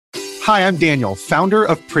Hi, I'm Daniel, founder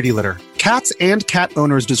of Pretty Litter. Cats and cat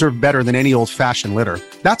owners deserve better than any old-fashioned litter.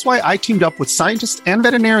 That's why I teamed up with scientists and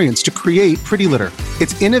veterinarians to create Pretty Litter.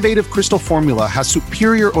 Its innovative crystal formula has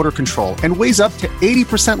superior odor control and weighs up to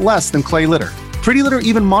 80% less than clay litter. Pretty Litter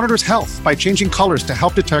even monitors health by changing colors to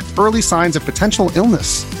help detect early signs of potential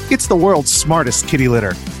illness. It's the world's smartest kitty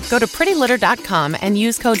litter. Go to prettylitter.com and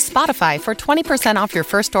use code SPOTIFY for 20% off your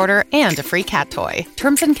first order and a free cat toy.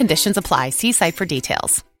 Terms and conditions apply. See site for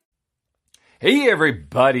details. Hey,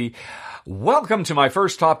 everybody. Welcome to my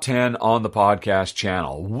first top 10 on the podcast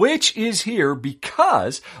channel, which is here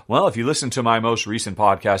because, well, if you listen to my most recent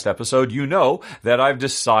podcast episode, you know that I've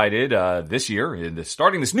decided this year,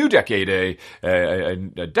 starting this new decade, a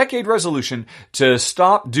decade resolution to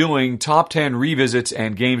stop doing top 10 revisits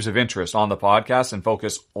and games of interest on the podcast and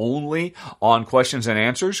focus only on questions and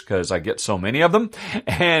answers because I get so many of them,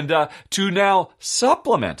 and to now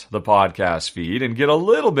supplement the podcast feed and get a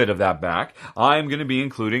little bit of that back, I'm going to be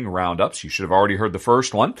including roundups. You should have already heard the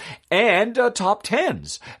first one, and top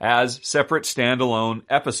 10s as separate standalone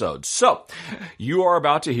episodes. So, you are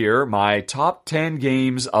about to hear my top 10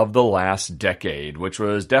 games of the last decade, which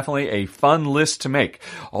was definitely a fun list to make.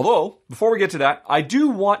 Although, before we get to that, I do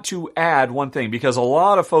want to add one thing, because a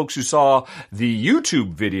lot of folks who saw the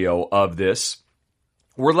YouTube video of this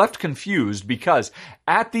were left confused because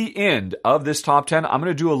at the end of this top 10, I'm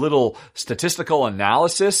going to do a little statistical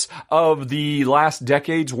analysis of the last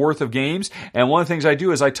decade's worth of games. And one of the things I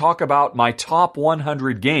do is I talk about my top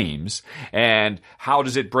 100 games and how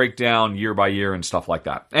does it break down year by year and stuff like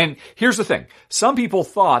that. And here's the thing. Some people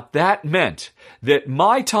thought that meant that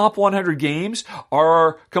my top 100 games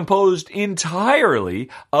are composed entirely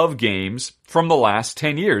of games from the last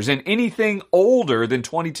 10 years. And anything older than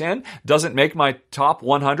 2010 doesn't make my top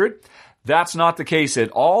 100. That's not the case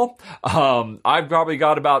at all. I've probably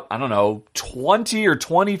got about, 20 or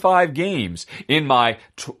 25 games in my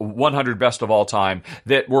 100 best of all time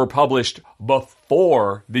that were published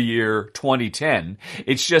before the year 2010.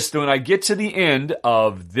 It's just that when I get to the end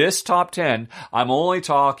of this top 10, I'm only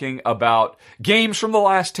talking about games from the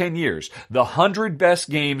last 10 years, the 100 best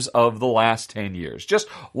games of the last 10 years. Just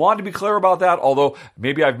wanted to be clear about that, although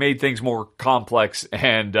maybe I've made things more complex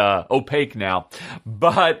and opaque now.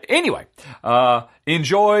 But anyway,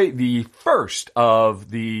 enjoy the first of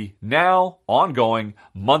the now ongoing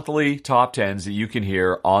monthly top 10s that you can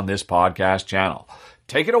hear on this podcast channel.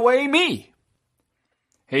 Take it away, me.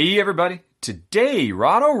 Hey, everybody. Today,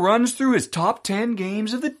 Rahdo runs through his top 10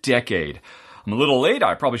 games of the decade. I'm a little late.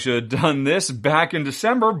 I probably should have done this back in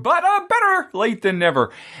December, but better late than never.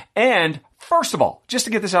 And first of all, just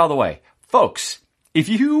to get this out of the way, folks, if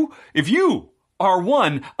you are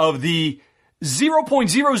one of the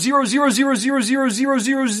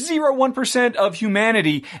 0.000000001% of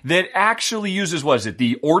humanity that actually uses,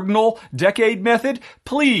 the ordinal decade method,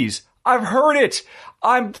 please, I've heard it.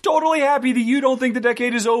 I'm totally happy that you don't think the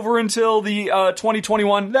decade is over until the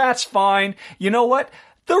 2021. That's fine. You know what?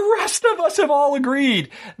 The rest of us have all agreed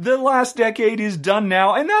the last decade is done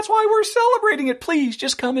now, and that's why we're celebrating it. Please,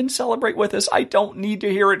 just come and celebrate with us. I don't need to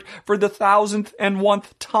hear it for the 1,001th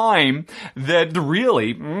time that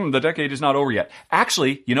really, the decade is not over yet.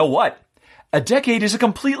 Actually, you know what? A decade is a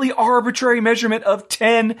completely arbitrary measurement of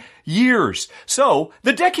 10 years. So,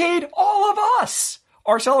 the decade all of us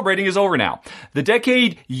are celebrating is over now. The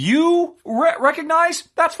decade you recognize,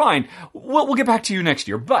 that's fine. We'll get back to you next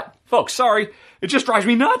year. But, folks, sorry, it just drives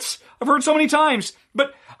me nuts. I've heard so many times.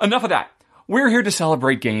 But enough of that. We're here to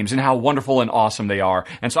celebrate games and how wonderful and awesome they are.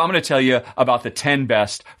 And so I'm going to tell you about the 10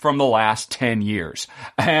 best from the last 10 years.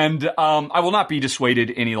 And I will not be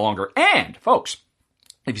dissuaded any longer. And, folks,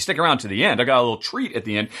 if you stick around to the end, I got a little treat at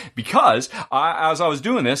the end because as I was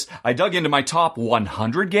doing this, I dug into my top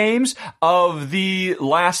 100 games of the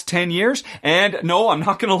last 10 years. And no, I'm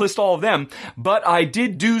not going to list all of them, but I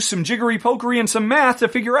did do some jiggery-pokery and some math to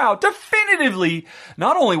figure out definitively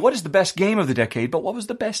not only what is the best game of the decade, but what was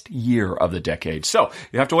the best year of the decade. So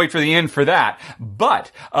you have to wait for the end for that.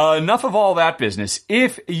 But enough of all that business.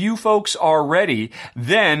 If you folks are ready,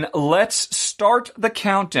 then let's start the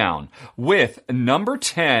countdown with number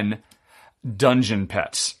 10, Dungeon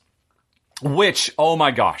Pets. Which, oh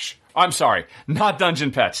my gosh, I'm sorry, not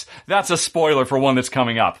Dungeon Pets. That's a spoiler for one that's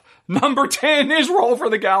coming up. Number 10 is Roll for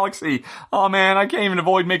the Galaxy. Oh man, I can't even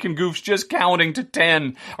avoid making goofs just counting to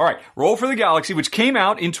 10. Alright, Roll for the Galaxy, which came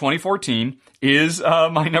out in 2014, is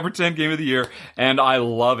my number 10 game of the year, and I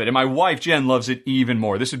love it. And my wife, Jen, loves it even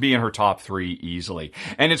more. This would be in her top 3 easily.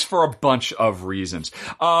 And it's for a bunch of reasons.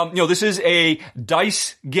 This is a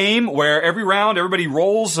dice game where every round, everybody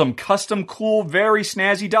rolls some custom, cool, very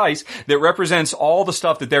snazzy dice that represents all the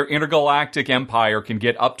stuff that their intergalactic empire can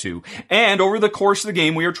get up to. And over the course of the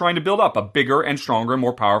game, we are trying to build up a bigger and stronger and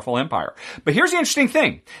more powerful empire. But here's the interesting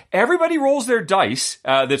thing. Everybody rolls their dice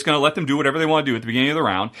that's going to let them do whatever they want to do at the beginning of the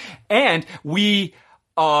round, and we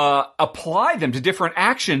apply them to different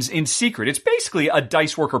actions in secret. It's basically a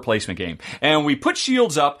dice worker placement game. And we put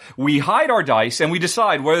shields up, we hide our dice, and we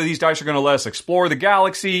decide whether these dice are going to let us explore the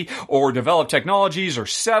galaxy, or develop technologies, or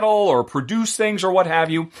settle, or produce things, or what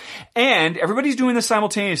have you. And everybody's doing this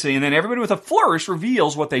simultaneously, and then everybody with a flourish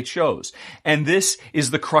reveals what they chose. And this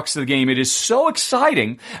is the crux of the game. It is so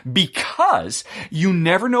exciting because you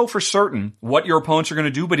never know for certain what your opponents are going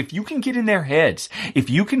to do, but if you can get in their heads, if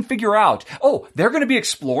you can figure out, oh, they're going to be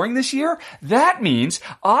exploring this year, that means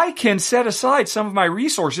I can set aside some of my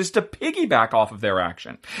resources to piggyback off of their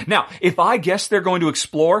action. Now, if I guess they're going to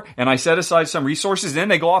explore and I set aside some resources, then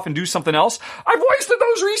they go off and do something else, I've wasted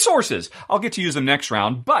those resources. I'll get to use them next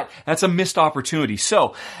round, but that's a missed opportunity.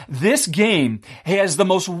 So this game has the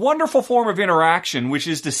most wonderful form of interaction, which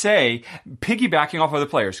is to say, piggybacking off other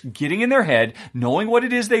players, getting in their head, knowing what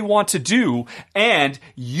it is they want to do, and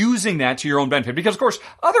using that to your own benefit. Because, of course,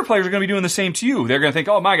 other players are going to be doing the same to you. They're going to think,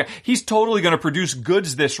 oh my God, he's totally going to produce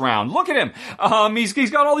goods this round. Look at him.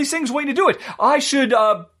 He's got all these things waiting to do it. I should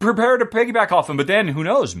prepare to piggyback off him. But then, who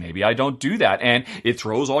knows? Maybe I don't do that. And it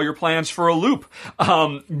throws all your plans for a loop.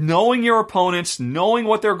 Knowing your opponents, knowing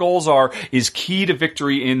what their goals are, is key to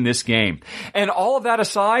victory in this game. And all of that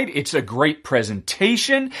aside, it's a great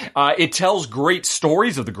presentation. It tells great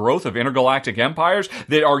stories of the growth of intergalactic empires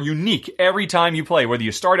that are unique every time you play. Whether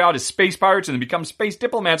you start out as space pirates and then become space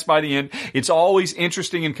diplomats by the end, it's always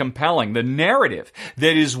interesting and compelling. The narrative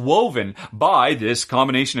that is woven by this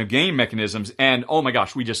combination of game mechanisms, and oh my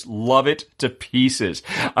gosh, we just love it to pieces.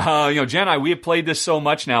 Jen and I, we have played this so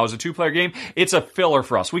much now as a 2-player game, it's a filler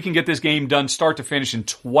for us. We can get this game done start to finish in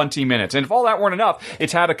 20 minutes. And if all that weren't enough,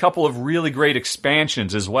 it's had a couple of really great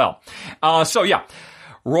expansions as well.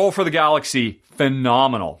 Roll for the Galaxy,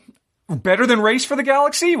 phenomenal. Better than Race for the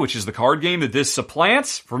Galaxy, which is the card game that this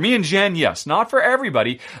supplants? For me and Jen, yes. Not for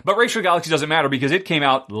everybody, but Race for the Galaxy doesn't matter because it came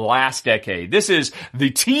out last decade. This is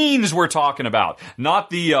the teens we're talking about, not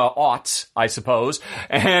the aughts, I suppose.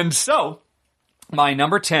 And so, my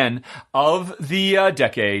number 10 of the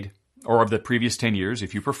decade, or of the previous 10 years,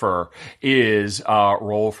 if you prefer, is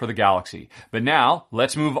Roll for the Galaxy. But now,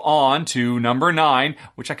 let's move on to number 9,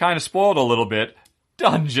 which I kind of spoiled a little bit.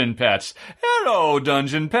 Dungeon Pets. Hello,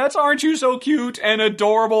 Dungeon Pets. Aren't you so cute and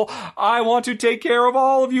adorable? I want to take care of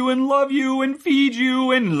all of you and love you and feed you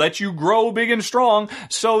and let you grow big and strong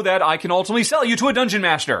so that I can ultimately sell you to a dungeon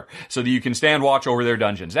master so that you can stand watch over their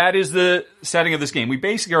dungeons. That is the setting of this game. We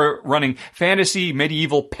basically are running fantasy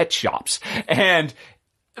medieval pet shops. And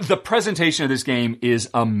the presentation of this game is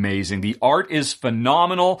amazing. The art is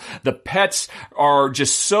phenomenal. The pets are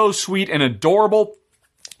just so sweet and adorable.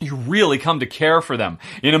 You really come to care for them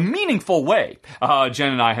in a meaningful way.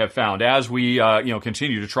 Jen and I have found as we,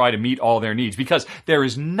 continue to try to meet all their needs, because there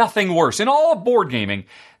is nothing worse in all of board gaming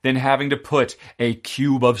than having to put a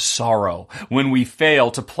cube of sorrow when we fail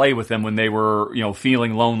to play with them when they were,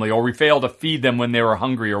 feeling lonely, or we fail to feed them when they were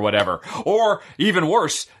hungry or whatever. Or even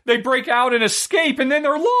worse, they break out and escape and then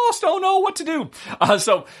they're lost. Oh no, what to do?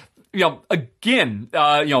 Again,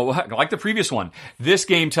 like the previous one, this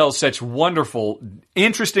game tells such wonderful,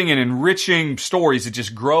 interesting, and enriching stories that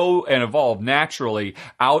just grow and evolve naturally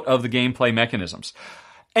out of the gameplay mechanisms.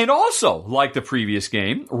 And also, like the previous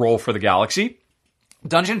game, Roll for the Galaxy,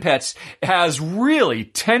 Dungeon Pets has really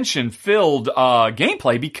tension-filled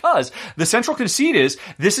gameplay because the central conceit is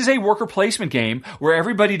this is a worker placement game where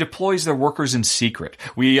everybody deploys their workers in secret.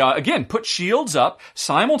 We, again, put shields up,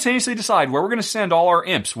 simultaneously decide where we're going to send all our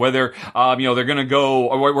imps, whether, they're going to go,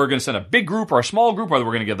 or we're going to send a big group or a small group, whether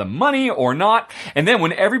we're going to give them money or not. And then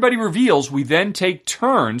when everybody reveals, we then take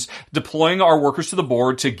turns deploying our workers to the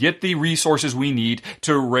board to get the resources we need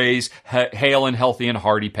to raise hale and healthy and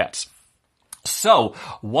hardy pets. So,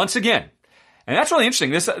 once again, and that's really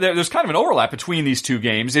interesting. There's kind of an overlap between these two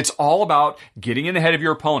games. It's all about getting in the head of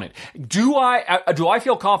your opponent. Do I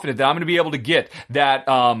feel confident that I'm going to be able to get that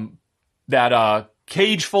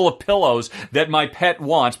cage full of pillows that my pet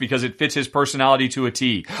wants because it fits his personality to a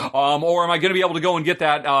T? Or am I going to be able to go and get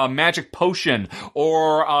that magic potion?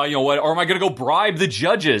 Or or am I going to go bribe the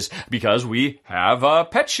judges because we have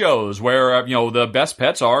pet shows where the best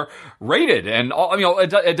pets are rated, and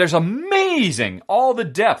there's amazing all the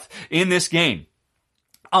depth in this game.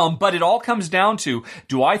 But it all comes down to,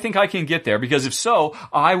 do I think I can get there? Because if so,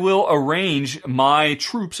 I will arrange my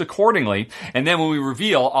troops accordingly. And then when we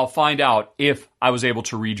reveal, I'll find out if I was able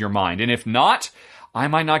to read your mind. And if not, I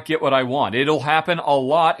might not get what I want. It'll happen a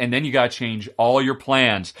lot, and then you gotta change all your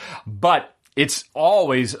plans. But it's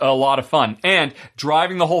always a lot of fun. And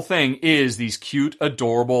driving the whole thing is these cute,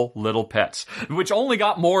 adorable little pets, which only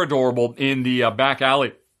got more adorable in the back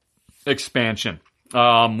alley expansion.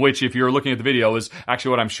 Which, if you're looking at the video, is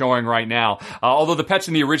actually what I'm showing right now. Although the pets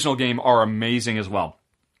in the original game are amazing as well.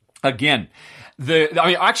 Again,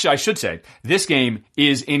 I should say, this game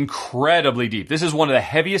is incredibly deep. This is one of the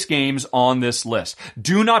heaviest games on this list.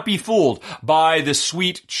 Do not be fooled by the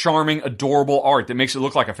sweet, charming, adorable art that makes it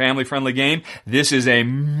look like a family-friendly game. This is a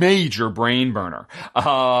major brain burner.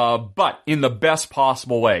 But in the best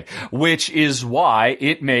possible way, which is why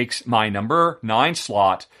it makes my number 9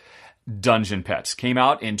 slot Dungeon Pets. Came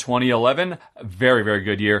out in 2011. Very, very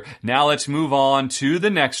good year. Now let's move on to the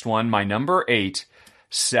next one, my number 8,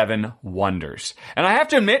 7 Wonders. And I have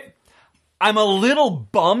to admit, I'm a little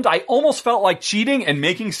bummed. I almost felt like cheating and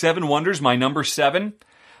making 7 Wonders my number 7,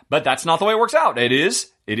 but that's not the way it works out. It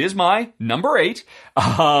is my number 8,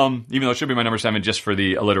 even though it should be my number 7 just for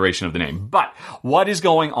the alliteration of the name. But what is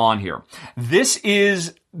going on here? This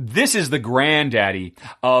is the granddaddy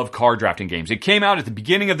of card drafting games. It came out at the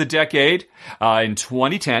beginning of the decade, in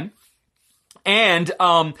 2010. And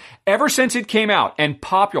ever since it came out and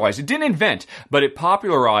popularized, it didn't invent, but it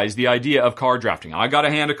popularized the idea of card drafting. I got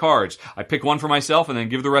a hand of cards. I pick one for myself and then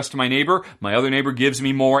give the rest to my neighbor. My other neighbor gives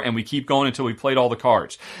me more, and we keep going until we played all the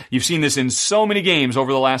cards. You've seen this in so many games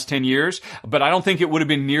over the last 10 years, but I don't think it would have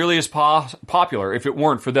been nearly as popular if it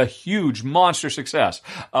weren't for the huge monster success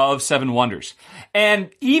of 7 Wonders.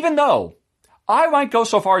 And even though I might go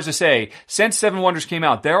so far as to say, since 7 Wonders came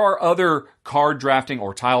out, there are other card drafting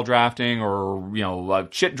or tile drafting or,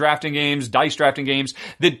 chit drafting games, dice drafting games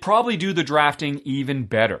that probably do the drafting even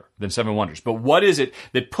better than 7 Wonders. But what is it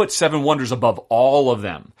that puts 7 Wonders above all of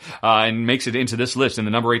them and makes it into this list in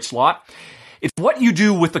the number 8 slot? It's what you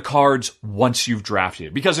do with the cards once you've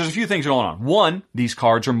drafted. Because there's a few things going on. One, these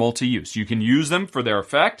cards are multi-use. You can use them for their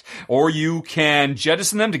effect, or you can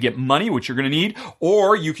jettison them to get money, which you're going to need,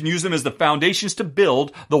 or you can use them as the foundations to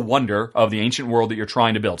build the wonder of the ancient world that you're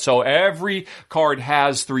trying to build. So every card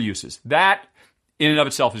has 3 uses. That in and of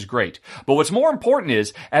itself is great. But what's more important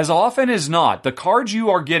is, as often as not, the cards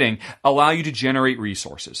you are getting allow you to generate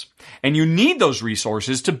resources. And you need those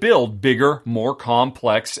resources to build bigger, more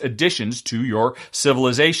complex additions to your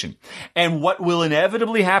civilization. And what will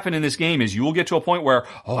inevitably happen in this game is you will get to a point where,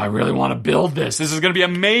 I really want to build this. This is going to be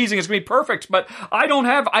amazing. It's going to be perfect. But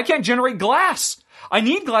I can't generate glass. I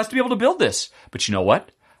need glass to be able to build this. But you know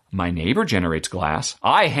what? My neighbor generates glass.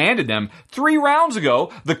 I handed them 3 rounds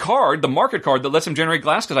ago the market card that lets them generate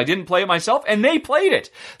glass because I didn't play it myself, and they played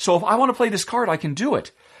it. So if I want to play this card, I can do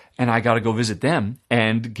it. And I got to go visit them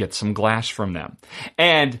and get some glass from them.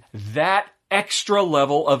 And that extra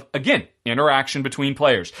level of, again, interaction between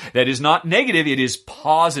players. That is not negative, it is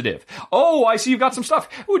positive. Oh, I see you've got some stuff.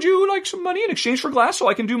 Would you like some money in exchange for glass so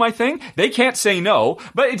I can do my thing? They can't say no,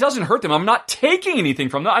 but it doesn't hurt them. I'm not taking anything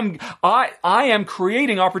from them. I am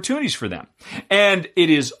creating opportunities for them. And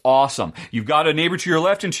it is awesome. You've got a neighbor to your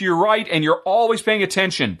left and to your right, and you're always paying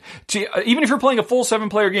attention. Even if you're playing a full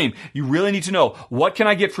 7-player game, you really need to know, what can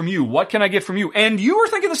I get from you? What can I get from you? And you are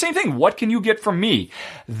thinking the same thing. What can you get from me?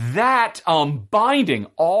 That binding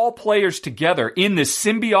all players together in this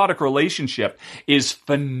symbiotic relationship is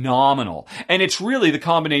phenomenal. And it's really the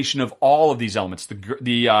combination of all of these elements.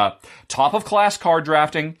 The top of class card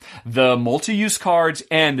drafting, the multi-use cards,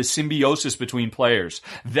 and the symbiosis between players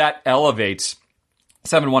that elevates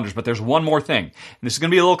 7 Wonders. But there's one more thing. And this is going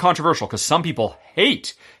to be a little controversial because some people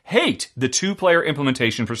hate the 2-player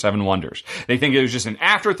implementation for 7 Wonders. They think it was just an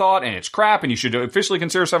afterthought and it's crap and you should officially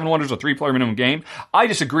consider 7 Wonders a 3-player minimum game. I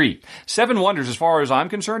disagree. 7 Wonders, as far as I'm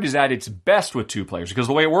concerned, is at its best with 2 players because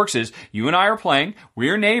the way it works is you and I are playing,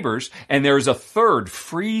 we're neighbors, and there's a third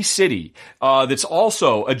free city that's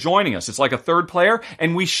also adjoining us. It's like a 3rd player,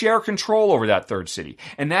 and we share control over that 3rd city.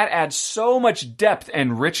 And that adds so much depth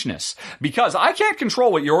and richness because I can't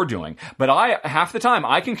control what you're doing, but half the time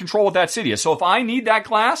I can control what that city is. So if I need that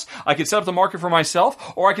glass, glass, I could set up the market for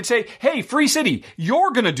myself, or I could say, hey, Free City,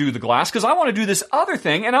 you're going to do the glass because I want to do this other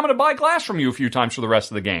thing, and I'm going to buy glass from you a few times for the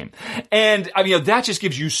rest of the game. And I mean, that just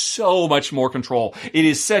gives you so much more control. It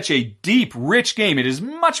is such a deep, rich game. It is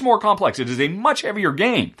much more complex. It is a much heavier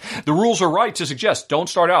game. The rules are right to suggest don't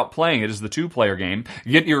start out playing it as the 2-player game.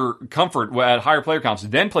 Get your comfort at higher player counts,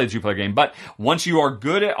 then play the 2-player game. But once you are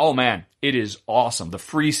good at, oh man, it is awesome. The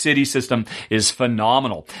Free City system is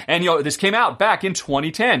phenomenal. And, this came out back in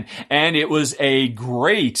 2010, and it was a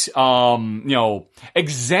great,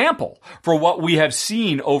 example for what we have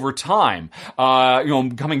seen over time,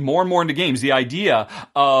 coming more and more into games. The idea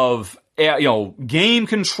of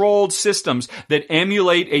game-controlled systems that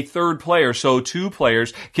emulate a third player so 2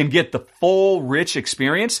 players can get the full, rich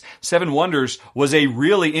experience. Seven Wonders was a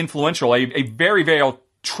really influential, a very, very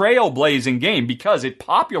trailblazing game because it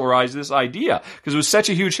popularized this idea because it was such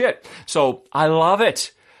a huge hit. So I love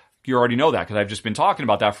it. You already know that because I've just been talking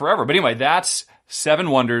about that forever. But anyway, that's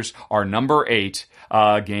Seven Wonders, our number 8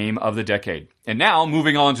 game of the decade. And now,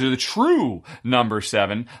 moving on to the true number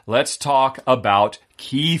 7, let's talk about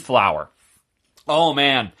Keyflower. Oh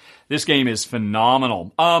man, this game is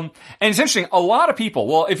phenomenal. And it's interesting, a lot of people,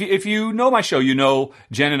 well, if you know my show, you know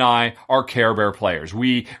Jen and I are Care Bear players.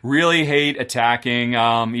 We really hate attacking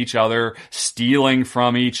each other, stealing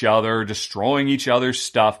from each other, destroying each other's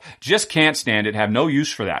stuff. Just can't stand it, have no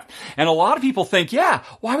use for that. And a lot of people think, yeah,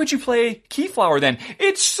 why would you play Keyflower then?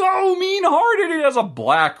 It's so mean-hearted, it has a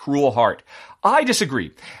black, cruel heart. I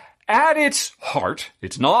disagree. At its heart,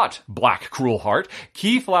 it's not Black Cruel Heart.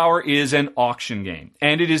 Keyflower is an auction game,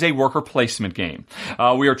 and it is a worker placement game.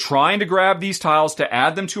 We are trying to grab these tiles to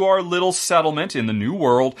add them to our little settlement in the new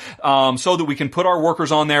world, so that we can put our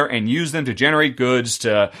workers on there and use them to generate goods,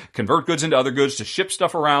 to convert goods into other goods, to ship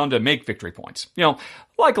stuff around, to make victory points.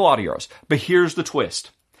 Like a lot of Euros. But here's the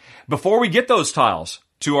twist. Before we get those tiles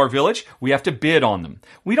to our village, we have to bid on them.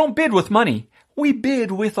 We don't bid with money. We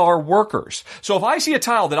bid with our workers. So if I see a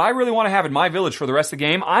tile that I really want to have in my village for the rest of the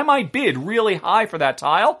game, I might bid really high for that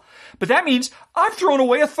tile. But that means I've thrown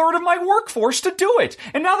away a third of my workforce to do it.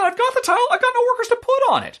 And now that I've got the tile, I've got no workers to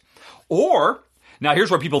put on it. Or, now here's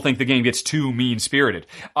where people think the game gets too mean-spirited.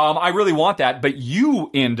 I really want that, but you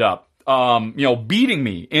end up beating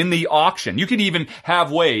me in the auction. You can even have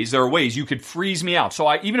there are ways you could freeze me out.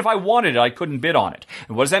 So even if I wanted it, I couldn't bid on it.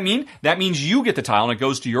 And what does that mean? That means you get the tile and it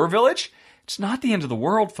goes to your village. It's not the end of the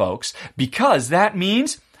world, folks, because that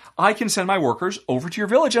means I can send my workers over to your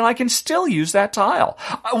village and I can still use that tile.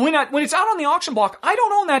 When it's out on the auction block, I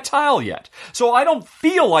don't own that tile yet. So I don't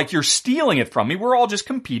feel like you're stealing it from me. We're all just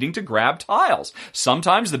competing to grab tiles.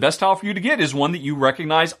 Sometimes the best tile for you to get is one that you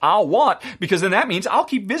recognize I'll want, because then that means I'll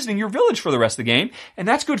keep visiting your village for the rest of the game. And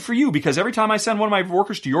that's good for you because every time I send one of my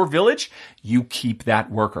workers to your village, you keep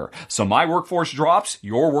that worker. So my workforce drops,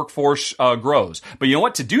 your workforce grows. But you know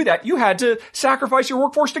what? To do that, you had to sacrifice your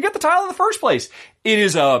workforce to get the tile in the first place.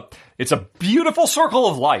 It's a beautiful circle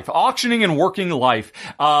of life, auctioning and working life,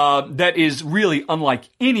 that is really unlike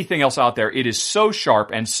anything else out there. It is so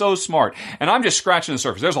sharp and so smart. And I'm just scratching the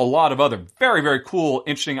surface. There's a lot of other very, very cool,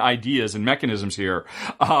 interesting ideas and mechanisms here.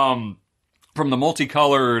 From the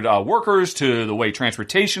multicolored workers to the way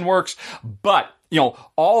transportation works. But,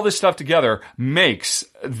 all this stuff together makes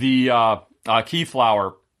the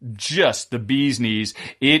Keyflower just the bee's knees.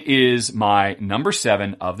 It is my number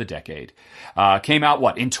 7 of the decade. Came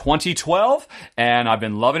out, in 2012? And I've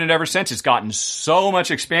been loving it ever since. It's gotten so much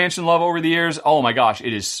expansion love over the years. Oh my gosh,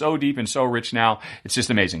 it is so deep and so rich now. It's just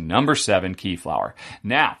amazing. Number 7, Keyflower.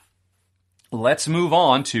 Now, let's move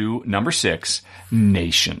on to number 6,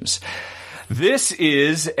 Nations. This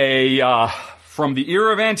is from the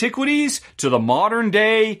era of antiquities to the modern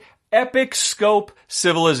day, epic scope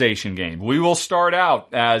civilization game. We will start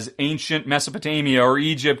out as ancient Mesopotamia or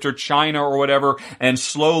Egypt or China or whatever, and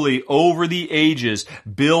slowly over the ages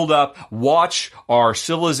build up, watch our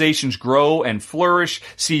civilizations grow and flourish,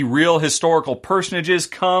 see real historical personages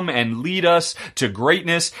come and lead us to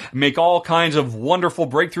greatness, make all kinds of wonderful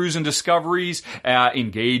breakthroughs and discoveries,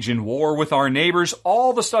 engage in war with our neighbors,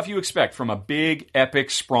 all the stuff you expect from a big, epic,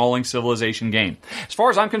 sprawling civilization game. As far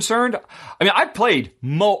as I'm concerned, I've played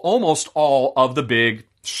almost all of the big,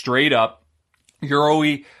 straight up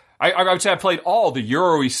Euro-y. I would say I played all the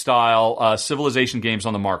Euro-y style civilization games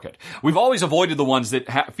on the market. We've always avoided the ones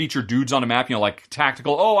that feature dudes on a map, like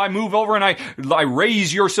tactical, I move over and I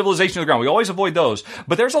raise your civilization to the ground. We always avoid those.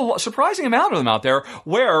 But there's a surprising amount of them out there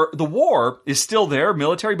where the war is still there,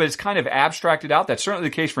 military, but it's kind of abstracted out. That's certainly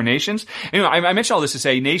the case for Nations. Anyway, I mentioned all this to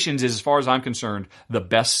say Nations is, as far as I'm concerned, the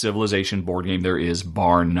best civilization board game there is,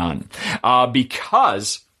 bar none.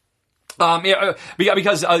 Because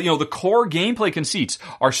Because the core gameplay conceits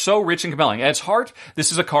are so rich and compelling. At its heart,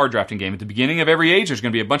 this is a card drafting game. At the beginning of every age, there's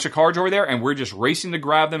going to be a bunch of cards over there, and we're just racing to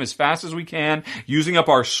grab them as fast as we can, using up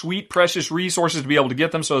our sweet, precious resources to be able to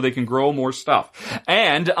get them so they can grow more stuff.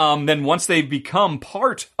 And then once they've become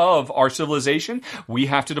part of our civilization, we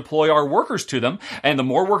have to deploy our workers to them, and the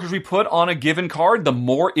more workers we put on a given card, the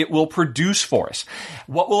more it will produce for us.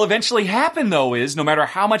 What will eventually happen, though, is no matter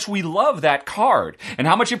how much we love that card and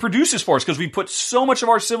how much it produces for us, because we put so much of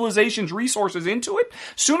our civilization's resources into it,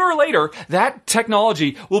 sooner or later, that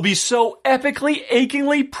technology will be so epically,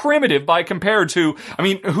 achingly primitive by compared to,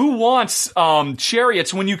 who wants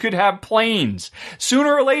chariots when you could have planes?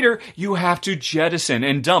 Sooner or later, you have to jettison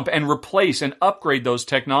and dump and replace and upgrade those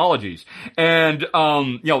technologies. And,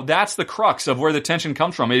 that's the crux of where the tension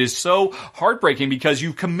comes from. It is so heartbreaking because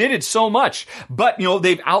you've committed so much, but,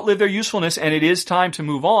 they've outlived their usefulness, and it is time to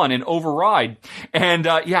move on and override. And,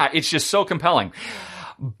 it's just so compelling.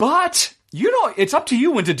 But, it's up to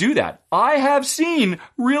you when to do that. I have seen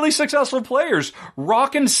really successful players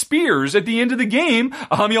rocking spears at the end of the game,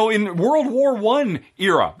 in World War I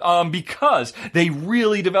era, because they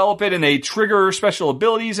really develop it and they trigger special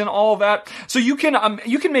abilities and all that. So you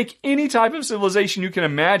can make any type of civilization you can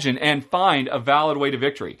imagine and find a valid way to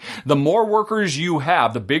victory. The more workers you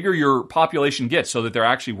have, the bigger your population gets so that they're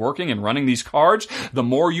actually working and running these cards, the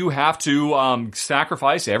more you have to,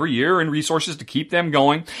 sacrifice every year in resources to keep them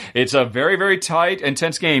going. It's a very, very tight,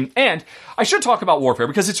 intense game. And I should talk about warfare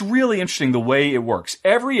because it's really interesting the way it works.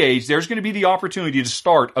 Every age, there's going to be the opportunity to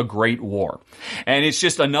start a great war. And it's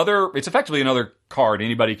effectively another card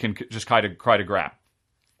anybody can just try to grab.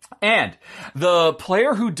 And the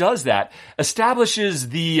player who does that establishes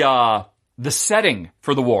the setting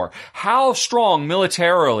for the war. How strong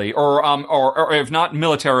militarily, or if not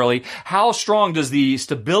militarily, how strong does the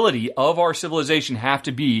stability of our civilization have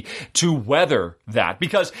to be to weather that?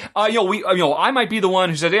 Because, I might be the one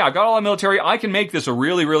who said, I got all the military, I can make this a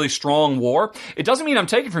really, really strong war. It doesn't mean I'm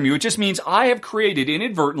taking from you, it just means I have created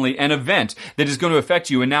inadvertently an event that is going to affect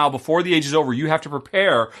you, and now before the age is over, you have to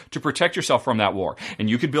prepare to protect yourself from that war. And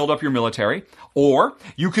you could build up your military, or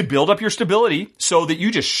you could build up your stability so that you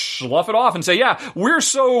just slough it off and say, we're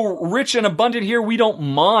so rich and abundant here, we don't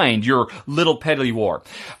mind your little petty war.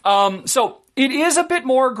 So it is a bit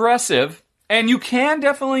more aggressive, and you can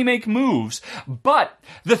definitely make moves, but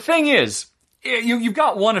the thing is, you've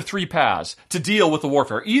got one of three paths to deal with the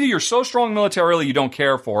warfare. Either you're so strong militarily you don't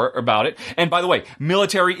care about it. And by the way,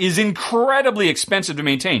 military is incredibly expensive to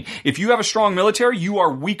maintain. If you have a strong military, you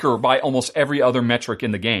are weaker by almost every other metric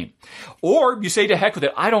in the game. Or you say to heck with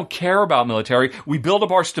it, I don't care about military. We build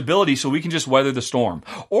up our stability so we can just weather the storm.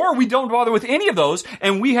 Or we don't bother with any of those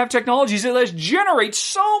and we have technologies that let us generate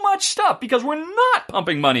so much stuff because we're not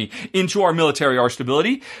pumping money into our military, our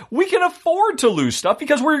stability. We can afford to lose stuff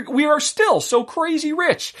because we are still so crazy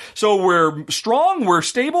rich. So we're strong, we're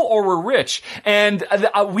stable, or we're rich. And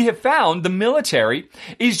we have found the military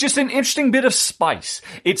is just an interesting bit of spice.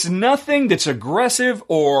 It's nothing that's aggressive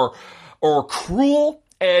or cruel.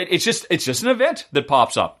 And it's just an event that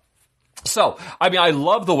pops up. So, I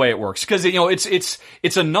love the way it works because,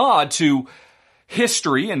 it's a nod to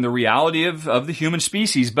history and the reality of the human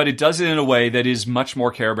species, but it does it in a way that is much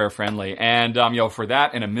more Care Bear friendly. And, for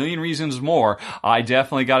that and a million reasons more, I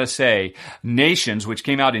definitely gotta say, Nations, which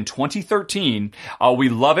came out in 2013, we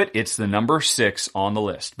love it. It's the number 6 on the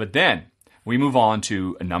list. But then we move on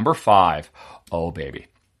to number 5. Oh, baby.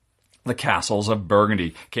 The Castles of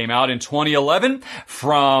Burgundy came out in 2011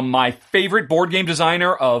 from my favorite board game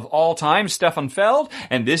designer of all time, Stefan Feld,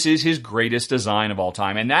 and this is his greatest design of all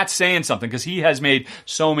time. And that's saying something because he has made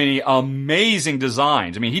so many amazing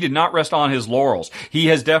designs. He did not rest on his laurels. He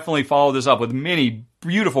has definitely followed this up with many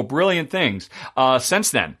beautiful, brilliant things since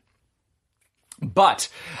then. But,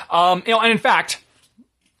 and in fact,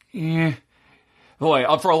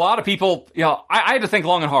 boy, for a lot of people, I had to think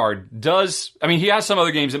long and hard. He has some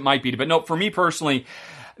other games that might beat it, but no, for me personally,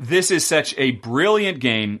 this is such a brilliant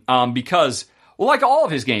game, because, like all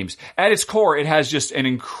of his games, at its core, it has just an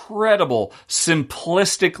incredible,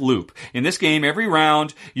 simplistic loop. In this game, every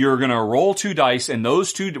round, you're gonna roll 2 dice, and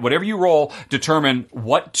those 2, whatever you roll, determine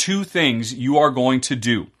what 2 things you are going to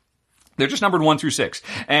do. They're just numbered 1 through 6.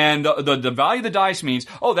 And the value of the dice means,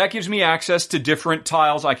 that gives me access to different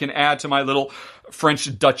tiles I can add to my little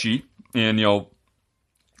French duchy in,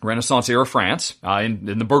 Renaissance era France,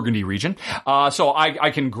 in the Burgundy region. So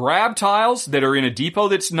I can grab tiles that are in a depot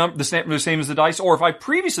that's the same as the dice, or if I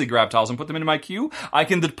previously grabbed tiles and put them into my queue, I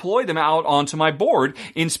can deploy them out onto my board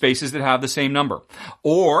in spaces that have the same number.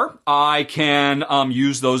 Or I can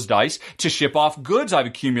use those dice to ship off goods I've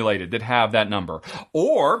accumulated that have that number.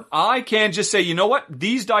 Or I can just say, you know what,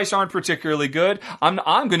 these dice aren't particularly good.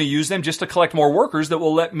 I'm going to use them just to collect more workers that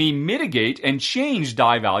will let me mitigate and change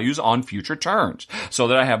die values on future turns, so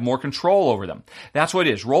that I have more control over them. That's what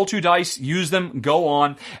it is. Roll 2 dice, use them, go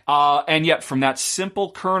on. And yet from that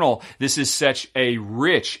simple kernel, this is such a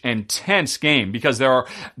rich and tense game, because there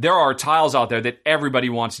are tiles out there that everybody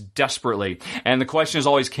wants desperately. And the question is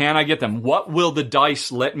always, can I get them? What will the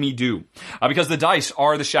dice let me do? Because the dice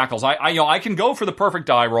are the shackles. I can go for the perfect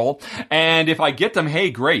die roll, and if I get them,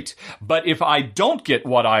 hey, great. But if I don't get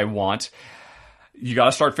what I want, you got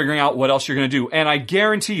to start figuring out what else you're going to do. And I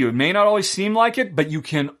guarantee you, it may not always seem like it, but you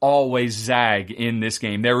can always zag in this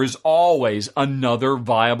game. There is always another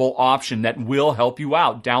viable option that will help you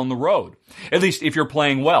out down the road. At least if you're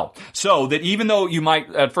playing well. So that even though you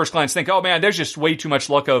might at first glance think, oh man, there's just way too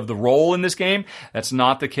much luck of the roll in this game, that's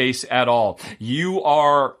not the case at all.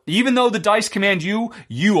 Even though the dice command you,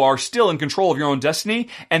 you are still in control of your own destiny.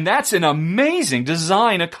 And that's an amazing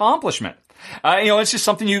design accomplishment. It's just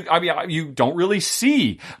something you don't really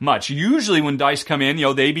see much. Usually when dice come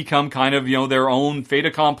in, they become kind of, their own fait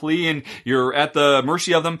accompli, and you're at the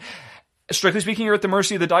mercy of them. Strictly speaking, you're at the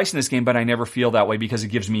mercy of the dice in this game, but I never feel that way because it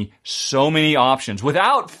gives me so many options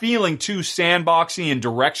without feeling too sandboxy and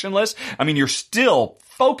directionless. I mean, you're still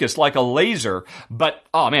focused like a laser, but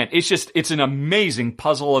oh man, it's an amazing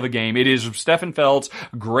puzzle of a game. It is Stefan Feld's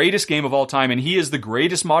greatest game of all time, and he is the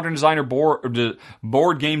greatest modern designer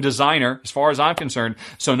board game designer as far as I'm concerned.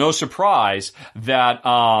 So no surprise that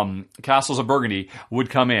Castles of Burgundy would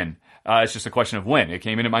come in. It's just a question of when. It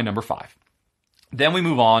came in at my number 5. Then we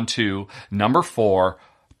move on to number 4,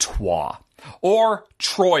 Troyes, or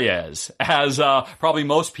Troyes, as probably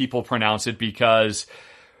most people pronounce it, because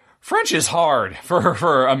French is hard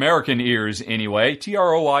for American ears anyway.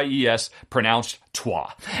 Troyes, pronounced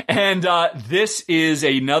Troyes. And this is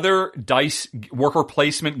another dice worker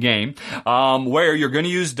placement game where you're going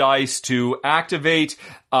to use dice to activate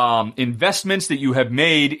investments that you have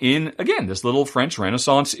made in, again, this little French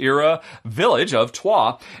Renaissance era village of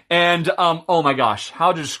Troyes. And oh my gosh,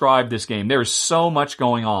 how to describe this game? There is so much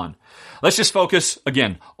going on. Let's just focus,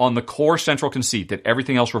 again, on the core central conceit that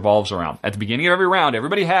everything else revolves around. At the beginning of every round,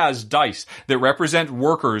 everybody has dice that represent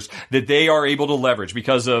workers that they are able to leverage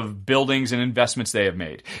because of buildings and investments they have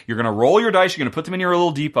made. You're going to roll your dice, you're going to put them in your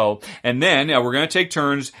little depot, and then we're going to take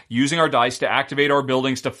turns using our dice to activate our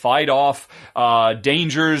buildings to fight off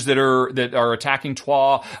dangers that are attacking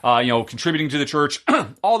Troyes, contributing to the church,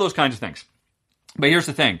 all those kinds of things. But here's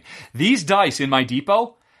the thing. These dice in my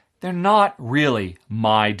depot, they're not really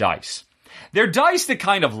my dice. They're dice that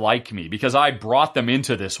kind of like me because I brought them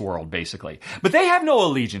into this world, basically. But they have no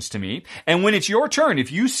allegiance to me. And when it's your turn,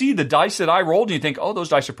 if you see the dice that I rolled and you think, oh, those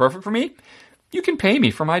dice are perfect for me, you can pay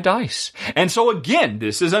me for my dice. And so again,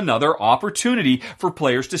 this is another opportunity for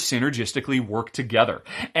players to synergistically work together.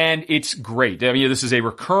 And it's great. I mean, this is a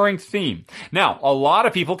recurring theme. Now, a lot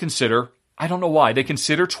of people consider, I don't know why, they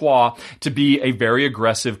consider Troyes to be a very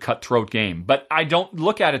aggressive, cutthroat game. But I don't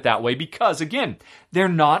look at it that way because, again, they're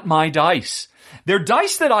not my dice. They're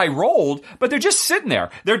dice that I rolled, but they're just sitting there.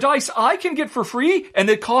 They're dice I can get for free, and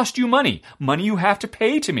they cost you money. Money you have to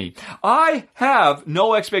pay to me. I have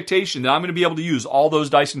no expectation that I'm going to be able to use all those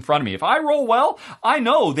dice in front of me. If I roll well, I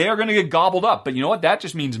know they are going to get gobbled up. But you know what? That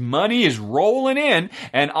just means money is rolling in,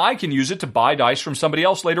 and I can use it to buy dice from somebody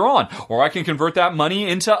else later on. Or I can convert that money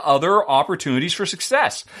into other opportunities for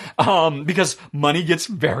success. Because money gets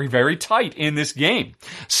very, very tight in this game.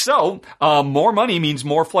 So, more money means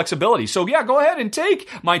more flexibility. So yeah, go ahead and take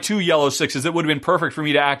my 2 yellow 6s that would have been perfect for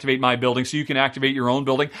me to activate my building so you can activate your own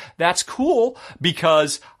building. That's cool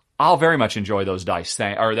because I'll very much enjoy those dice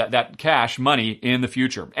or that cash money in the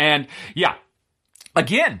future. And yeah,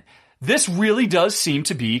 again, this really does seem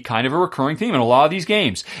to be kind of a recurring theme in a lot of these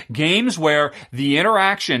games. Games where the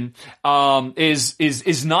interaction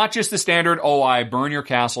is not just the standard, oh, I burn your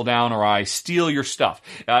castle down or I steal your stuff.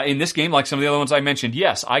 In this game, like some of the other ones I mentioned,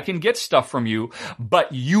 yes, I can get stuff from you,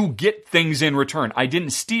 but you get things in return. I didn't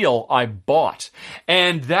steal, I bought.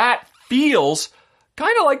 And that feels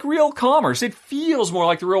kind of like real commerce. It feels more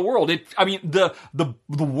like the real world. The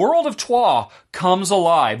world of Troyes comes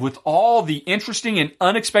alive with all the interesting and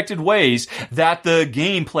unexpected ways that the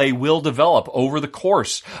gameplay will develop over the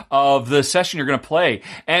course of the session you're going to play,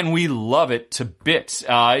 and we love it to bits.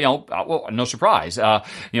 No surprise.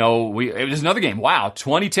 It was another game. Wow,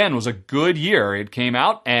 2010 was a good year. It came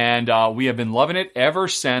out, and we have been loving it ever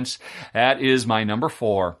since. That is my number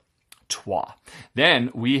 4. Troyes. Then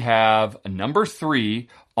we have number 3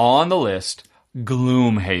 on the list,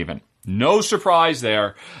 Gloomhaven. No surprise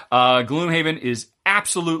there. Gloomhaven is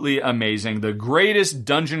absolutely amazing. The greatest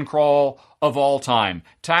dungeon crawl of all time.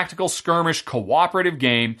 Tactical skirmish cooperative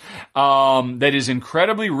game that is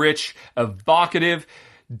incredibly rich, evocative,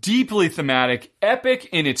 deeply thematic, epic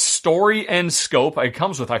in its story and scope. It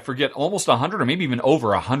comes with, I forget, almost 100 or maybe even over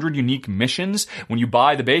 100 unique missions when you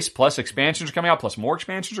buy the base, plus expansions are coming out, plus more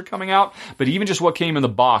expansions are coming out. But even just what came in the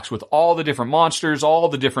box with all the different monsters, all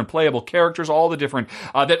the different playable characters, all the different,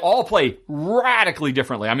 that all play radically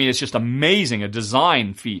differently. I mean, it's just amazing, a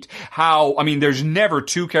design feat. There's never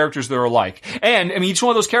 2 characters that are alike. And, each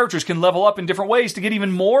one of those characters can level up in different ways to get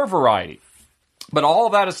even more variety. But all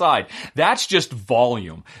of that aside, that's just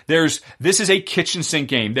volume. This is a kitchen sink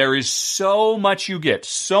game. There is so much you get,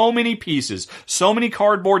 so many pieces, so many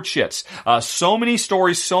cardboard chits, so many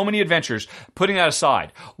stories, so many adventures. Putting that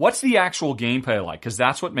aside, what's the actual gameplay like? Because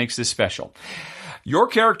that's what makes this special. Your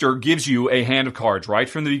character gives you a hand of cards right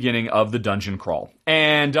from the beginning of the dungeon crawl.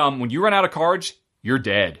 And when you run out of cards, you're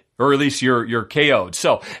dead. Or at least you're KO'd.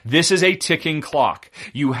 So this is a ticking clock.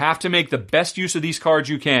 You have to make the best use of these cards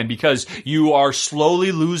you can because you are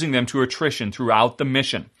slowly losing them to attrition throughout the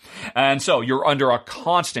mission. And so you're under a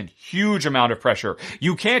constant, huge amount of pressure.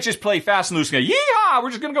 You can't just play fast and loose and go, yeehaw,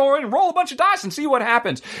 we're just going to go in and roll a bunch of dice and see what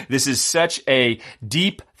happens. This is such a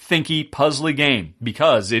deep, thinky, puzzly game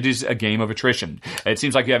because it is a game of attrition. It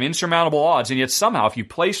seems like you have insurmountable odds, and yet somehow if you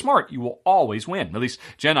play smart, you will always win. At least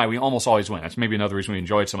Jen and I, we almost always win. That's maybe another reason we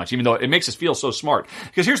enjoy it so much, even though it makes us feel so smart.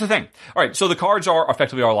 Because here's the thing. All right, so the cards are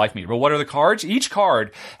effectively our life meter. But what are the cards? Each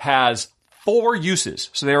card has 4 uses,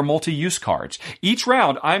 so they are multi-use cards. Each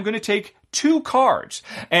round, I'm going to take 2 cards,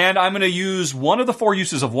 and I'm going to use one of the 4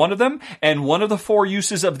 uses of one of them and one of the 4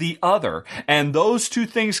 uses of the other. And those 2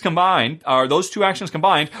 things combined, or those 2 actions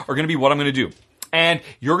combined, are going to be what I'm going to do. And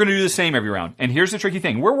you're going to do the same every round. And here's the tricky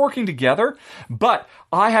thing. We're working together, but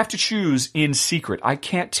I have to choose in secret. I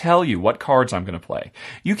can't tell you what cards I'm going to play.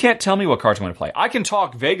 You can't tell me what cards I'm going to play. I can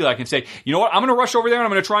talk vaguely. I can say, you know what? I'm going to rush over there and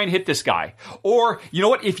I'm going to try and hit this guy. Or, you know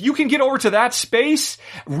what? If you can get over to that space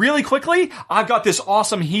really quickly, I've got this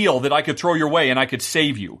awesome heal that I could throw your way and I could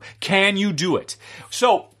save you. Can you do it?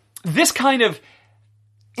 So this kind of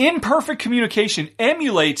imperfect communication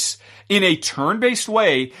emulates in a turn-based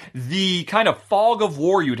way the kind of fog of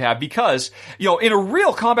war you'd have because, in a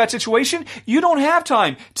real combat situation, you don't have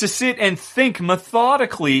time to sit and think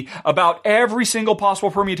methodically about every single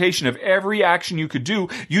possible permutation of every action you could do.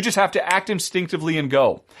 You just have to act instinctively and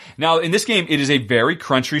go. Now, in this game, it is a very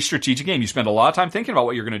crunchy strategic game. You spend a lot of time thinking about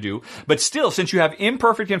what you're going to do, but still, since you have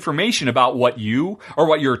imperfect information about what you or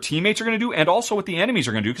what your teammates are going to do and also what the enemies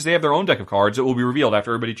are going to do because they have their own deck of cards that will be revealed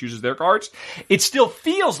after everybody chooses their cards, it still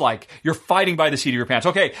feels like you're fighting by the seat of your pants.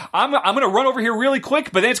 Okay, I'm going to run over here really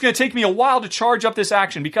quick, but then it's going to take me a while to charge up this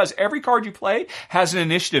action because every card you play has an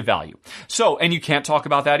initiative value. So, and you can't talk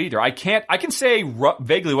about that either. I can say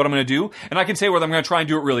vaguely what I'm going to do, and I can say whether I'm going to try and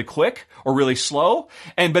do it really quick or really slow.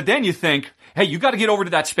 But then you think, hey, you got to get over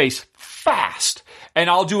to that space fast, and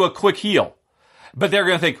I'll do a quick heal. But they're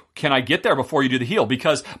going to think, can I get there before you do the heal?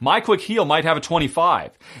 Because my quick heal might have a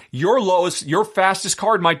 25. Your fastest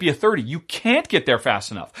card might be a 30. You can't get there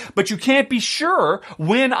fast enough. But you can't be sure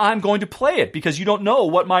when I'm going to play it because you don't know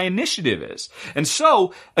what my initiative is. And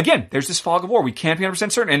so, again, there's this fog of war. We can't be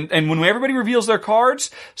 100% certain. And when everybody reveals their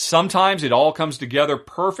cards, sometimes it all comes together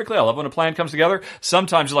perfectly. I love when a plan comes together.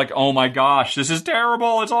 Sometimes you're like, oh my gosh, this is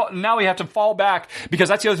terrible. Now we have to fall back because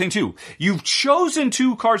that's the other thing too. You've chosen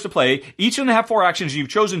 2 cards to play. Each of them have 4 actions. You've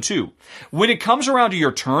chosen 2. When it comes around to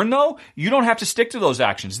your turn, though, you don't have to stick to those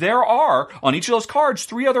actions. There are, on each of those cards,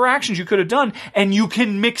 3 other actions you could have done, and you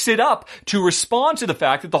can mix it up to respond to the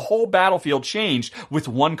fact that the whole battlefield changed with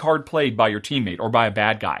 1 card played by your teammate or by a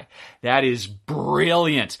bad guy. That is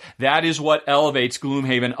brilliant. That is what elevates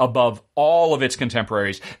Gloomhaven above all of its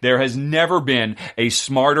contemporaries. There has never been a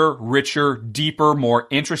smarter, richer, deeper, more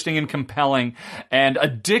interesting and compelling and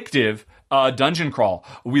addictive dungeon crawl.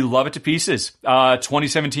 We love it to pieces.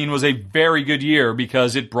 2017 was a very good year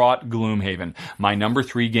because it brought Gloomhaven, my number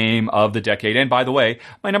 3 game of the decade. And by the way,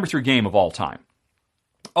 my number 3 game of all time.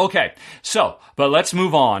 Okay, but let's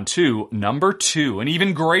move on to number 2, an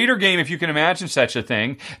even greater game if you can imagine such a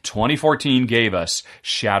thing. 2014 gave us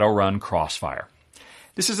Shadowrun Crossfire.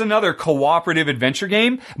 This is another cooperative adventure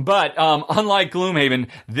game, but unlike Gloomhaven,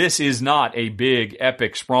 this is not a big,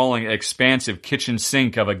 epic, sprawling, expansive kitchen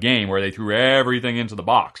sink of a game where they threw everything into the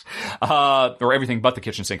box. Or everything but the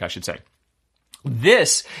kitchen sink, I should say.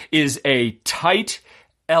 This is a tight,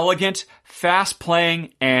 elegant,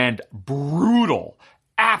 fast-playing, and brutal,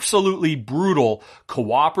 absolutely brutal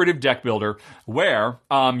cooperative deck builder where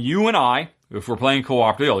you and I, if we're playing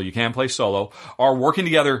cooperative, you can play solo, are working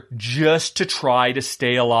together just to try to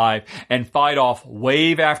stay alive and fight off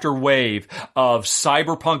wave after wave of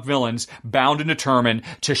cyberpunk villains bound and determined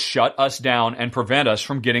to shut us down and prevent us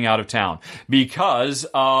from getting out of town. Because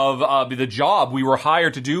of the job we were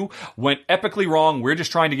hired to do went epically wrong. We're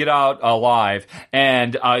just trying to get out alive.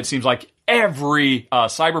 And it seems like every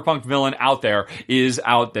cyberpunk villain out there is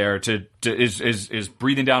out there is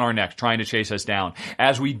breathing down our necks, trying to chase us down,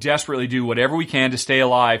 as we desperately do whatever we can to stay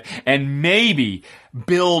alive and maybe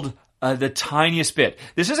build the tiniest bit.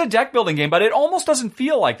 This is a deck building game, but it almost doesn't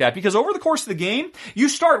feel like that, because over the course of the game, you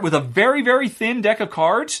start with a very, very thin deck of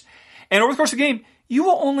cards, and over the course of the game, you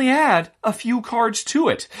will only add a few cards to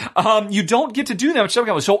it. You don't get to do that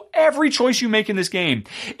much. So every choice you make in this game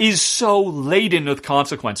is so laden with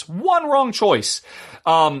consequence. One wrong choice,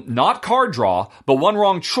 not card draw, but one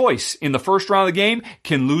wrong choice in the first round of the game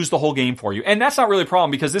can lose the whole game for you. And that's not really a problem,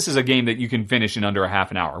 because this is a game that you can finish in under a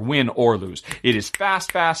half an hour, win or lose. It is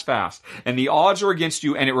fast, fast, fast. And the odds are against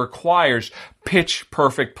you, and it requires pitch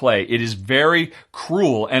perfect play. It is very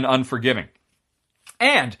cruel and unforgiving.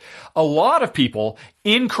 And a lot of people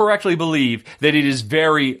incorrectly believe that it is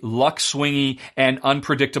very luck swingy and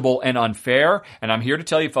unpredictable and unfair. And I'm here to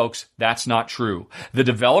tell you, folks, that's not true. The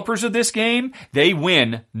developers of this game, they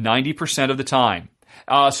win 90% of the time.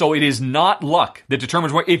 So it is not luck that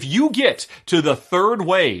determines where. If you get to the third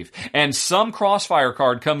wave and some Crossfire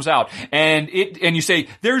card comes out and you say,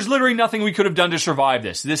 there's literally nothing we could have done to survive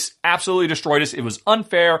this. This absolutely destroyed us. It was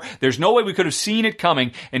unfair. There's no way we could have seen it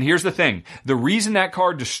coming. And here's the thing. The reason that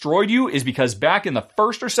card destroyed you is because back in the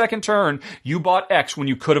first or second turn, you bought X when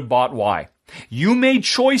you could have bought Y. You made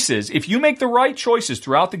choices. If you make the right choices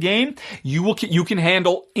throughout the game, you can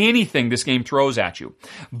handle anything this game throws at you.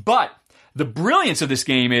 But the brilliance of this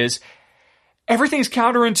game is everything's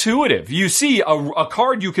counterintuitive. You see a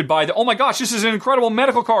card you could buy that, oh my gosh, this is an incredible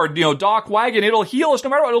medical card, Doc Wagon, it'll heal us no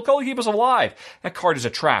matter what, it'll keep us alive. That card is a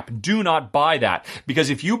trap. Do not buy that. Because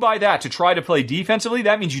if you buy that to try to play defensively,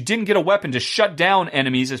 that means you didn't get a weapon to shut down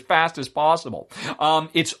enemies as fast as possible.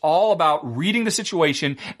 It's all about reading the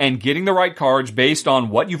situation and getting the right cards based on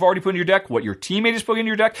what you've already put in your deck, what your teammate is putting in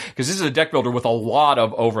your deck, because this is a deck builder with a lot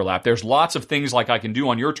of overlap. There's lots of things like I can do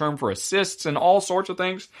on your turn for assists and all sorts of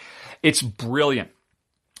things. It's brilliant.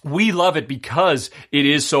 We love it because it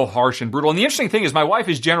is so harsh and brutal. And the interesting thing is my wife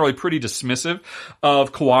is generally pretty dismissive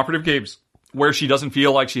of cooperative games where she doesn't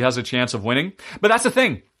feel like she has a chance of winning. But that's the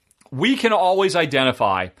thing. We can always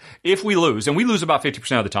identify if we lose, and we lose about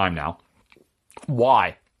 50% of the time now.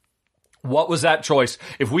 Why? What was that choice?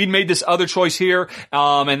 If we'd made this other choice here,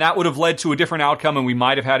 and that would have led to a different outcome, and we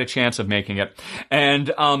might have had a chance of making it.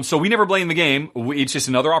 And so we never blame the game. It's just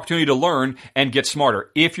another opportunity to learn and get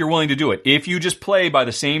smarter, if you're willing to do it. If you just play by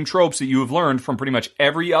the same tropes that you have learned from pretty much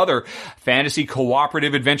every other fantasy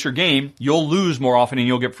cooperative adventure game, you'll lose more often and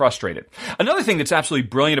you'll get frustrated. Another thing that's absolutely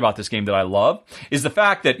brilliant about this game that I love is the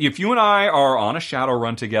fact that if you and I are on a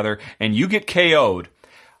Shadowrun together and you get KO'd,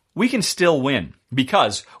 we can still win.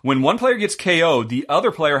 Because when one player gets KO'd, the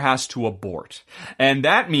other player has to abort. And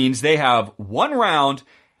that means they have one round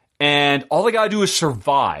and all they gotta do is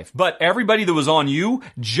survive. But everybody that was on you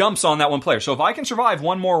jumps on that one player. So if I can survive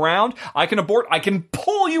one more round, I can abort, I can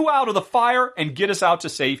pull you out of the fire and get us out to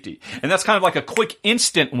safety. And that's kind of like a quick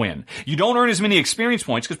instant win. You don't earn as many experience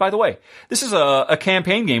points, because by the way, this is a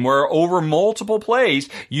campaign game where over multiple plays,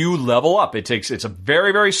 you level up. It's a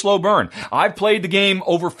very, very slow burn. I've played the game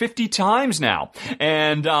over 50 times now.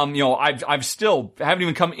 And, I've still haven't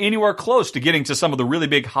even come anywhere close to getting to some of the really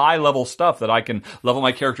big high level stuff that I can level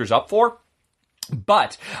my characters up for.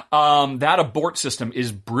 But that abort system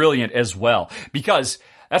is brilliant as well, because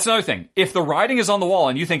that's another thing. If the writing is on the wall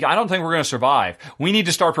and you think, I don't think we're going to survive, we need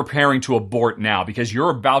to start preparing to abort now, because you're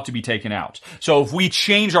about to be taken out. So if we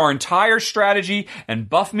change our entire strategy and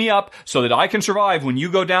buff me up so that I can survive when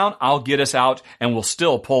you go down, I'll get us out and we'll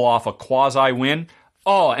still pull off a quasi win.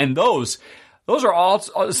 Oh, and those are all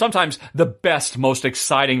sometimes the best, most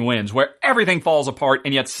exciting wins, where everything falls apart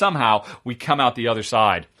and yet somehow we come out the other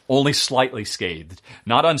side. only slightly scathed,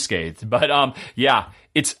 not unscathed, but yeah,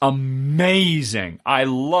 it's amazing. I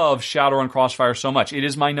love Shadowrun Crossfire so much. It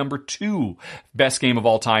is my number 2 best game of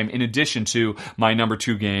all time, in addition to my number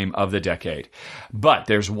 2 game of the decade. But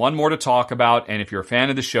there's one more to talk about, and if you're a fan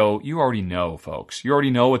of the show, you already know, folks. You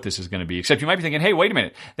already know what this is going to be, except you might be thinking, hey, wait a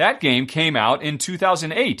minute, that game came out in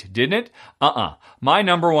 2008, didn't it? My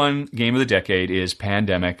number 1 game of the decade is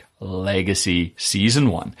Pandemic Legacy Season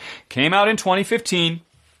 1. Came out in 2015.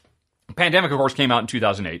 Pandemic, of course, came out in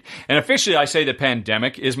 2008. And officially, I say that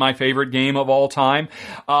Pandemic is my favorite game of all time,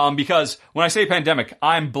 because when I say Pandemic,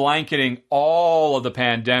 I'm blanketing all of the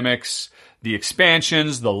Pandemics, the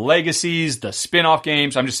expansions, the legacies, the spin-off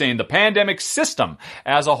games. I'm just saying the Pandemic system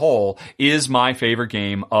as a whole is my favorite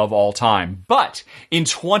game of all time. But in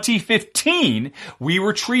 2015, we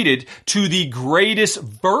were treated to the greatest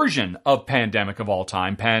version of Pandemic of all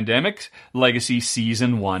time, Pandemic Legacy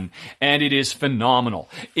Season 1, and it is phenomenal.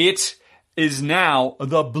 It is now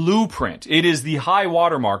the blueprint. It is the high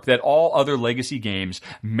watermark that all other legacy games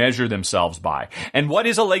measure themselves by. And what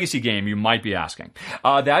is a legacy game, you might be asking?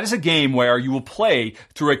 That is a game where you will play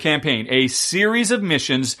through a campaign, a series of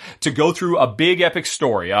missions to go through a big epic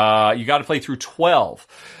story. You got to play through 12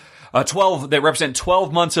 that represent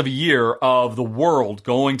 12 months of a year of the world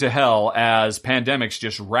going to hell as pandemics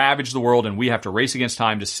just ravage the world, and we have to race against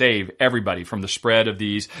time to save everybody from the spread of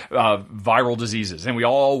these viral diseases. And we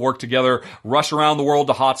all work together, rush around the world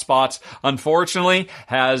to hotspots. Unfortunately,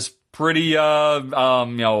 has pretty,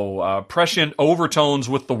 prescient overtones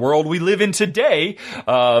with the world we live in today,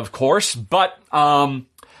 of course, but,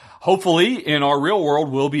 hopefully, in our real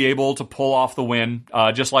world, we'll be able to pull off the win,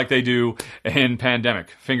 just like they do in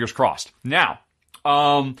Pandemic. Fingers crossed. Now,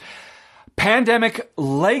 Pandemic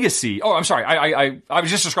Legacy. Oh, I'm sorry. I was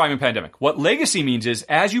just describing Pandemic. What Legacy means is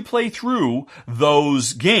as you play through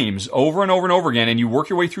those games over and over and over again and you work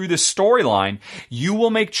your way through this storyline, you will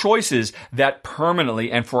make choices that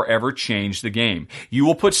permanently and forever change the game. You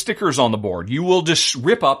will put stickers on the board. You will just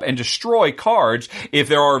rip up and destroy cards if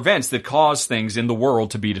there are events that cause things in the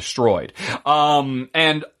world to be destroyed.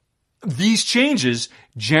 And these changes,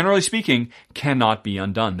 generally speaking, cannot be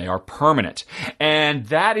undone. They are permanent. And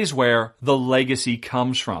that is where the legacy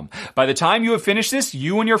comes from. By the time you have finished this,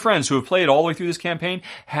 you and your friends who have played all the way through this campaign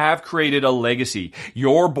have created a legacy.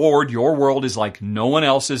 Your board, your world is like no one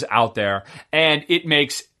else's out there, and it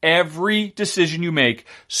makes every decision you make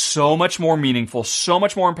so much more meaningful, so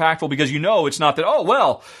much more impactful, because you know it's not that, oh,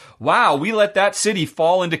 well, wow, we let that city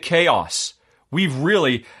fall into chaos. We've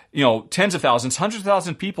really, tens of thousands, hundreds of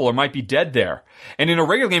thousands of people might be dead there. And in a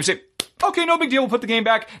regular game, say, okay, no big deal, we'll put the game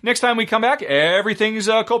back. Next time we come back, everything's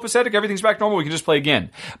copacetic, everything's back normal, we can just play again.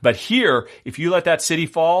 But here, if you let that city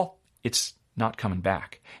fall, it's not coming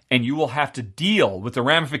back. And you will have to deal with the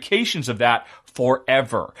ramifications of that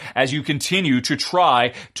forever as you continue to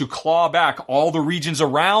try to claw back all the regions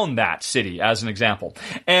around that city, as an example.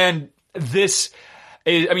 And this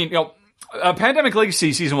is, Pandemic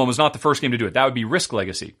Legacy Season 1 was not the first game to do it. That would be Risk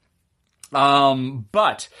Legacy. And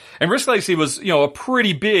Risk Legacy was, a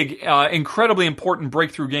pretty big, incredibly important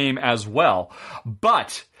breakthrough game as well.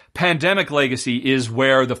 But Pandemic Legacy is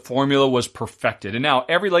where the formula was perfected. And now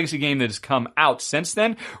every Legacy game that has come out since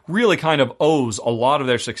then really kind of owes a lot of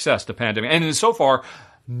their success to Pandemic. And so far,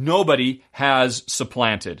 nobody has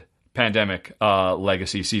supplanted Pandemic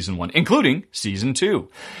Legacy Season 1, including Season 2.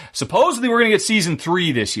 Supposedly we're going to get Season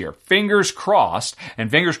 3 this year. Fingers crossed. And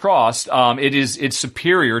fingers crossed, it's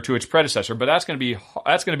superior to its predecessor, but that's going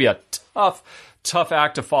to be a tough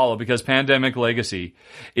act to follow, because Pandemic Legacy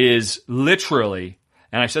is literally,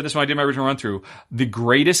 and I said this when I did my original run through, the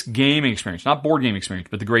greatest gaming experience, not board game experience,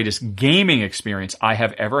 but the greatest gaming experience I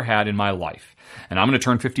have ever had in my life. And I'm going to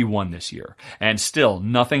turn 51 this year. And still,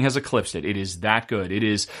 nothing has eclipsed it. It is that good. It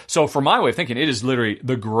is, so for my way of thinking, it is literally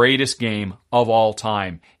the greatest game of all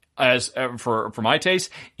time, as for my taste,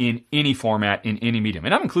 in any format, in any medium.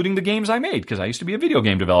 And I'm including the games I made, because I used to be a video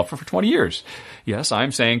game developer for 20 years. Yes,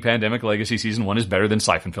 I'm saying Pandemic Legacy Season 1 is better than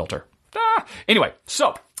Siphon Filter. Anyway,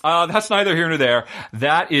 so that's neither here nor there.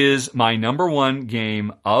 That is my number 1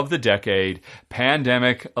 game of the decade,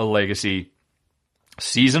 Pandemic Legacy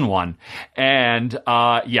Season 1. And,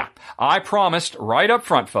 I promised right up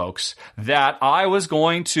front, folks, that I was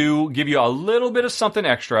going to give you a little bit of something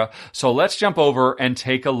extra. So let's jump over and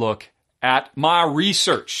take a look at my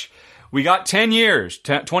research. We got 10 years,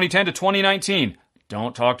 2010 to 2019.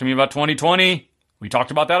 Don't talk to me about 2020. We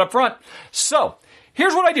talked about that up front. So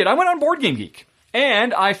here's what I did. I went on Board Game Geek.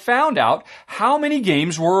 And I found out how many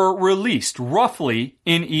games were released roughly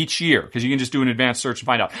in each year, because you can just do an advanced search and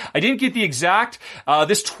find out. I didn't get the exact,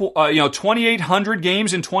 2,800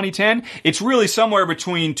 games in 2010. It's really somewhere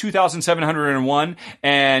between 2,701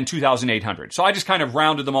 and 2,800. So I just kind of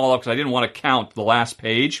rounded them all up because I didn't want to count the last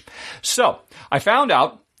page. So I found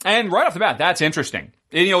out, and right off the bat, that's interesting.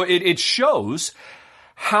 It shows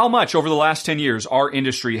how much over the last 10 years our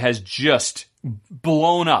industry has just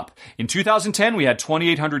blown up. In 2010, we had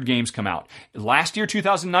 2,800 games come out. Last year,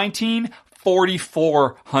 2019,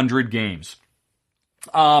 4,400 games.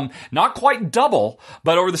 Not quite double,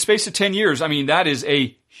 but over the space of 10 years, I mean, that is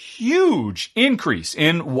a huge increase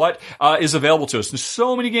in what is available to us. And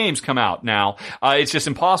so many games come out now. It's just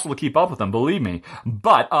impossible to keep up with them, believe me.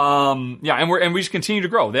 But and we just continue to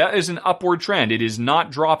grow. That is an upward trend. It is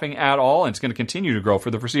not dropping at all, and it's going to continue to grow for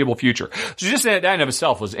the foreseeable future. So just that in and of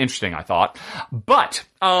itself was interesting, I thought. But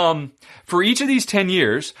for each of these 10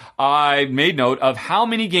 years, I made note of how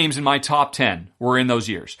many games in my top 10 were in those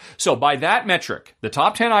years. So by that metric, the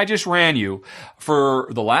top 10 I just ran you for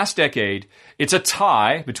the last decade, it's a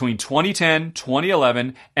tie between 2010,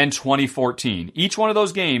 2011, and 2014. Each one of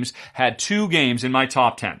those games had 2 games in my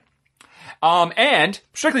top 10. And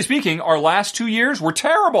strictly speaking, our last 2 years were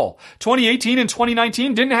terrible. 2018 and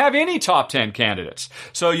 2019 didn't have any top 10 candidates.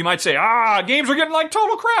 So you might say, games are getting like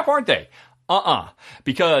total crap, aren't they?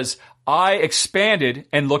 Because I expanded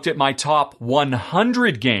and looked at my top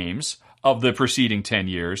 100 games of the preceding 10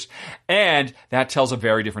 years, and that tells a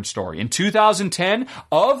very different story. In 2010,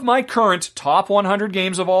 of my current top 100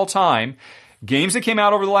 games of all time, games that came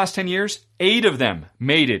out over the last 10 years, 8 of them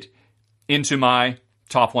made it into my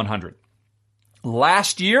top 100.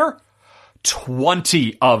 Last year,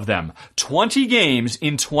 20 of them. 20 games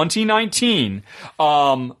in 2019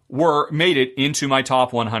 made it into my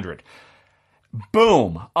top 100.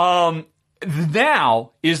 Boom.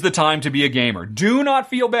 Now is the time to be a gamer. Do not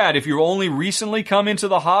feel bad if you only recently come into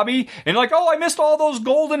the hobby and like, I missed all those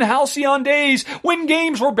golden halcyon days when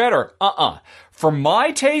games were better. For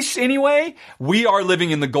my tastes anyway, we are living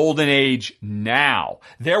in the golden age now.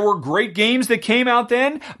 There were great games that came out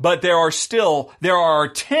then, but there are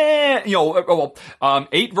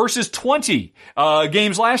 8 versus 20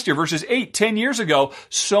 games last year versus 8 10 years ago.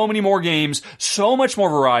 So many more games, so much more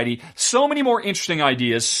variety, so many more interesting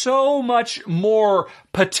ideas, so much more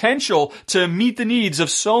potential to meet the needs of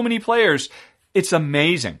so many players. It's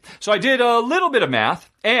amazing. So I did a little bit of math,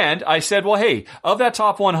 and I said, well, hey, of that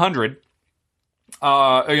top 100,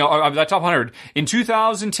 that top 100, in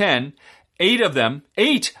 2010, 8 of the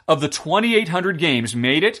 2,800 games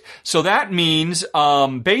made it. So that means,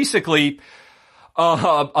 basically,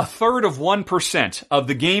 a third of 1% of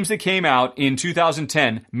the games that came out in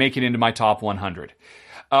 2010 make it into my top 100.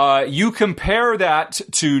 You compare that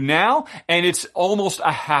to now, and it's almost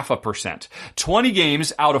 0.5%. 20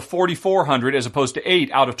 games out of 4,400 as opposed to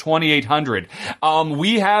 8 out of 2,800.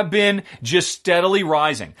 We have been just steadily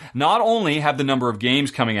rising. Not only have the number of games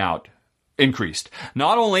coming out increased,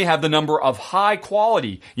 not only have the number of high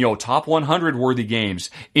quality, top 100 worthy games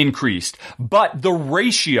increased, but the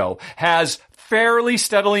ratio has fairly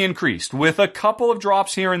steadily increased with a couple of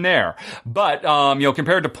drops here and there. But,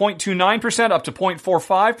 compared to 0.29% up to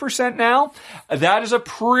 0.45% now, that is a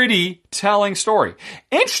pretty telling story.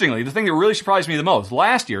 Interestingly, the thing that really surprised me the most,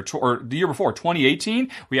 last year, or the year before, 2018,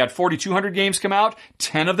 we had 4,200 games come out.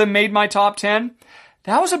 10 of them made my top 10.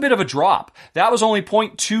 That was a bit of a drop. That was only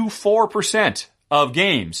 0.24% of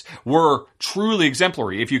games were truly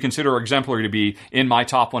exemplary, if you consider exemplary to be in my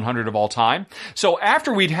top 100 of all time. So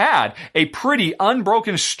after we'd had a pretty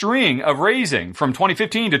unbroken string of raising from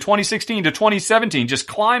 2015 to 2016 to 2017, just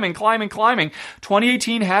climbing,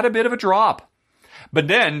 2018 had a bit of a drop. But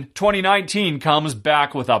then 2019 comes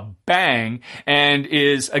back with a bang and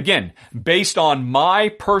is, again, based on my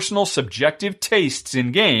personal subjective tastes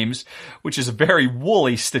in games, which is a very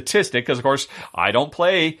woolly statistic because, of course, I don't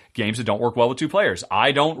play games that don't work well with 2 players.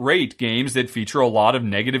 I don't rate games that feature a lot of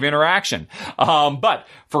negative interaction. But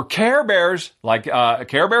for Care Bears, like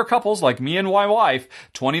Care Bear couples like me and my wife,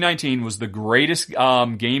 2019 was the greatest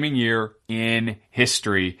gaming year in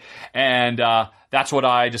history. And that's what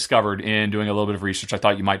I discovered in doing a little bit of research. I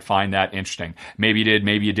thought you might find that interesting. Maybe you did,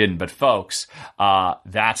 maybe you didn't. But folks,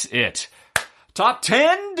 that's it. Top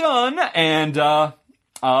 10 done. And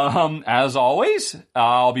as always,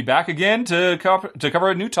 I'll be back again to cover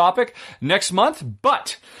a new topic next month.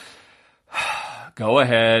 But go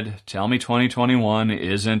ahead, tell me 2021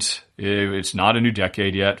 it's not a new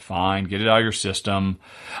decade yet. Fine, get it out of your system.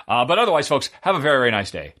 But otherwise, folks, have a very, very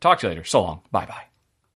nice day. Talk to you later. So long. Bye-bye.